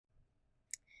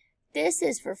This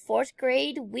is for 4th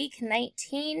grade, week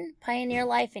 19, Pioneer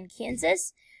Life in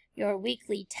Kansas, your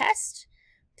weekly test.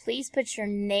 Please put your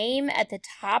name at the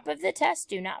top of the test.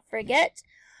 Do not forget.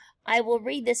 I will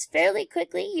read this fairly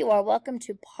quickly. You are welcome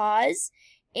to pause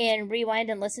and rewind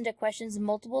and listen to questions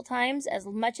multiple times, as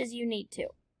much as you need to.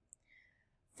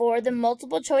 For the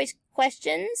multiple choice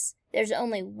questions, there's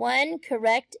only one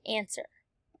correct answer.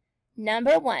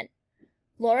 Number 1.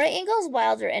 Laura Ingalls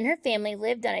Wilder and her family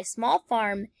lived on a small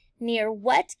farm near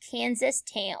what Kansas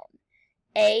town?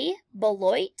 A.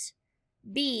 Beloit,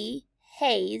 B.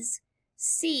 Hays,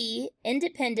 C.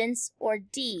 Independence, or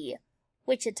D.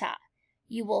 Wichita.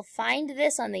 You will find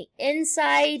this on the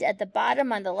inside at the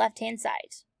bottom on the left-hand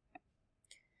side.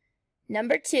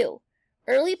 Number 2.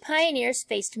 Early pioneers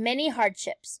faced many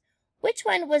hardships. Which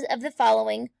one of the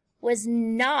following was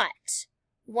not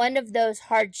one of those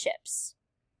hardships?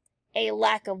 A.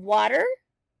 Lack of water,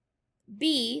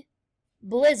 B.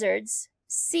 Blizzards,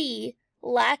 C.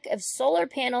 Lack of solar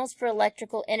panels for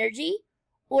electrical energy,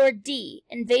 or D.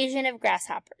 Invasion of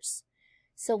grasshoppers.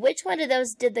 So which one of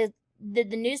those did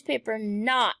the newspaper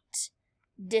not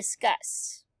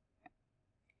discuss?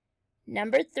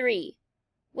 Number 3.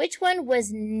 Which one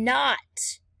was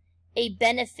not a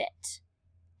benefit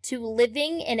to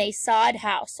living in a sod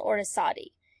house or a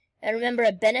soddy? And remember,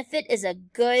 a benefit is a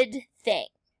good thing.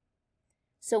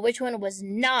 So which one was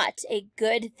not a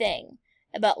good thing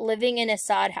about living in a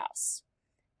sod house?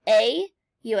 A.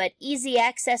 You had easy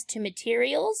access to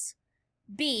materials.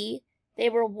 B. They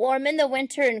were warm in the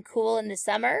winter and cool in the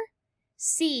summer.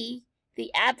 C.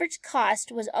 The average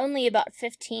cost was only about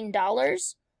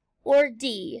 $15. Or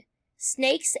D.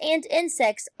 Snakes and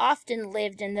insects often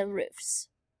lived in the roofs.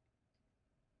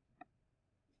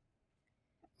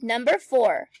 Number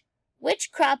 4.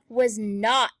 Which crop was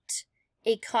not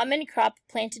a common crop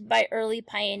planted by early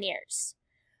pioneers?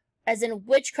 As in,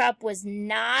 which crop was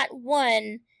not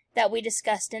one that we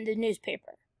discussed in the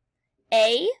newspaper?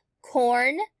 A.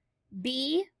 Corn,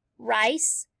 B.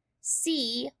 Rice,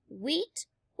 C. Wheat,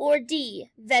 or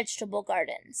D. Vegetable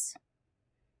gardens.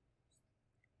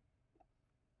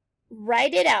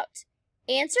 Write it out.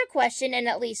 Answer question in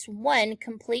at least one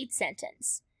complete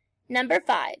sentence. Number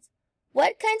 5.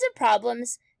 What kinds of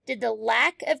problems did the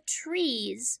lack of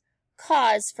trees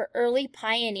cause for early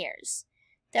pioneers?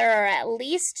 There are at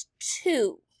least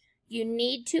 2. You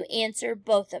need to answer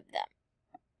both of them.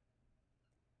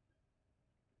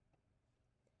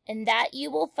 And that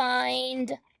you will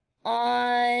find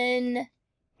in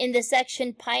the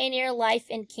section Pioneer Life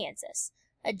in Kansas,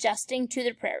 Adjusting to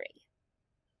the Prairie.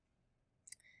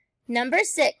 Number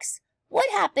 6. What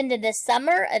happened in the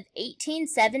summer of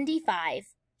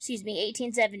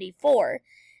 1874,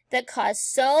 that caused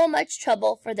so much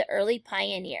trouble for the early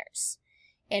pioneers?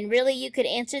 And really, you could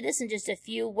answer this in just a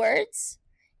few words.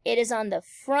 It is on the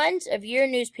front of your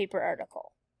newspaper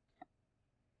article.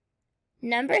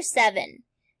 Number 7.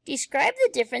 Describe the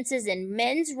differences in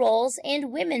men's roles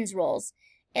and women's roles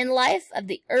in life of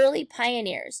the early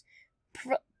pioneers.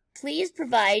 Please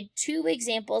provide 2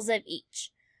 examples of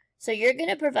each. So you're going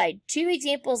to provide 2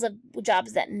 examples of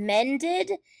jobs that men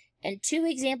did and 2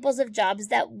 examples of jobs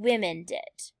that women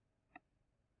did.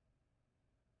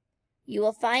 You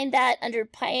will find that under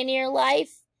Pioneer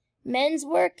Life, men's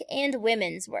work and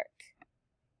women's work.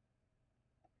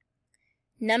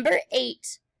 Number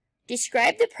 8.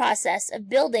 Describe the process of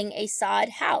building a sod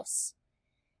house.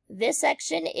 This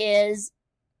section is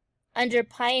under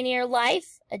Pioneer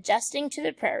Life, Adjusting to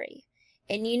the Prairie.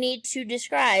 And you need to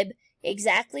describe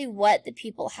exactly what the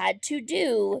people had to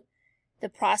do, the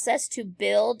process to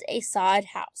build a sod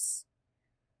house.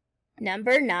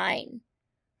 Number 9.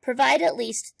 Provide at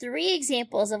least 3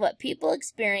 examples of what people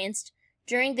experienced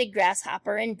during the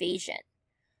grasshopper invasion.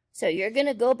 So you're going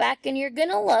to go back and you're going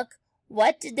to look,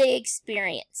 what did they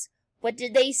experience? What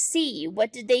did they see?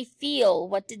 What did they feel?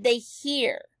 What did they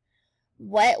hear?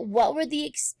 What were the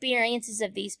experiences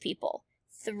of these people?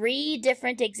 3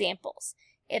 different examples.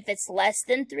 If it's less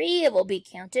than 3, it will be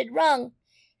counted wrong.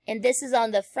 And this is on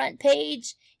the front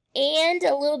page and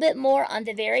a little bit more on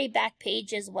the very back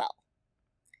page as well.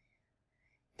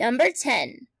 Number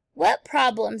 10. What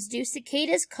problems do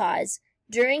cicadas cause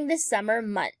during the summer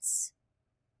months?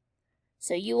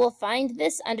 So you will find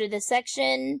this under the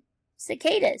section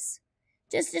Cicadas.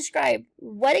 Just describe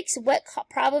what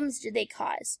problems do they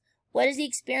cause? What is the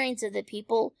experience of the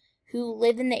people who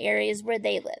live in the areas where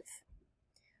they live?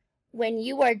 When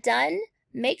you are done,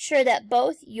 make sure that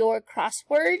both your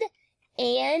crossword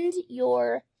and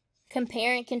your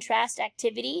compare and contrast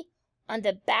activity on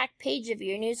the back page of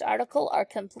your news article are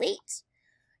complete.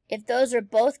 If those are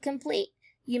both complete,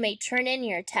 you may turn in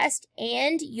your test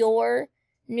and your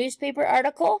newspaper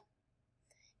article,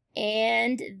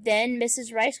 and then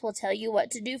Mrs. Rice will tell you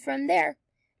what to do from there.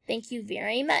 Thank you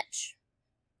very much.